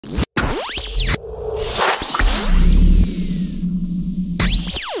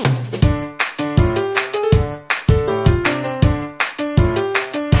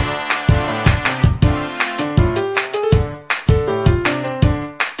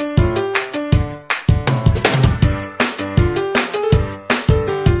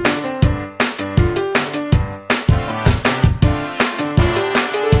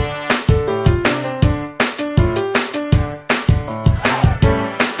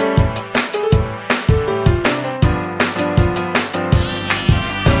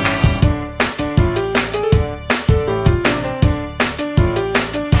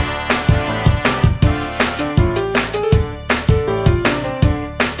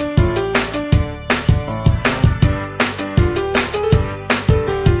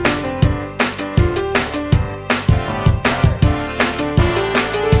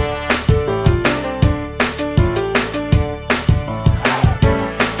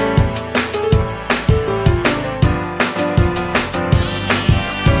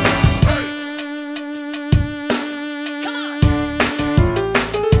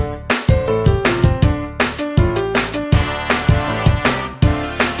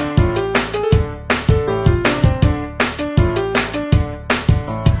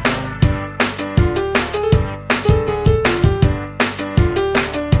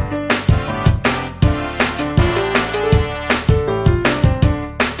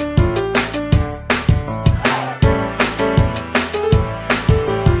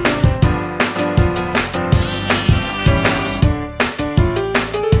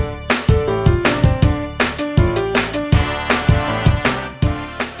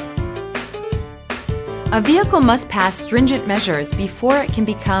A vehicle must pass stringent measures before it can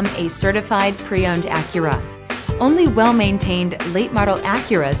become a certified pre-owned Acura. Only well-maintained late-model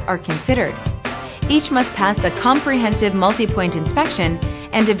Acuras are considered. Each must pass a comprehensive multi-point inspection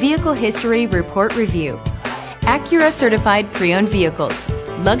and a vehicle history report review. Acura Certified Pre-Owned Vehicles.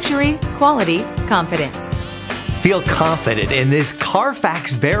 Luxury, quality, confidence. Feel confident in this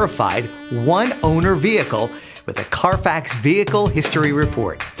CARFAX verified one-owner vehicle with a CARFAX Vehicle History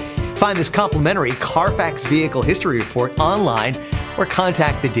Report. Find this complimentary CARFAX Vehicle History Report online or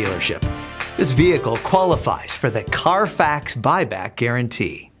contact the dealership. This vehicle qualifies for the CARFAX Buyback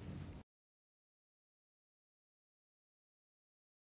Guarantee.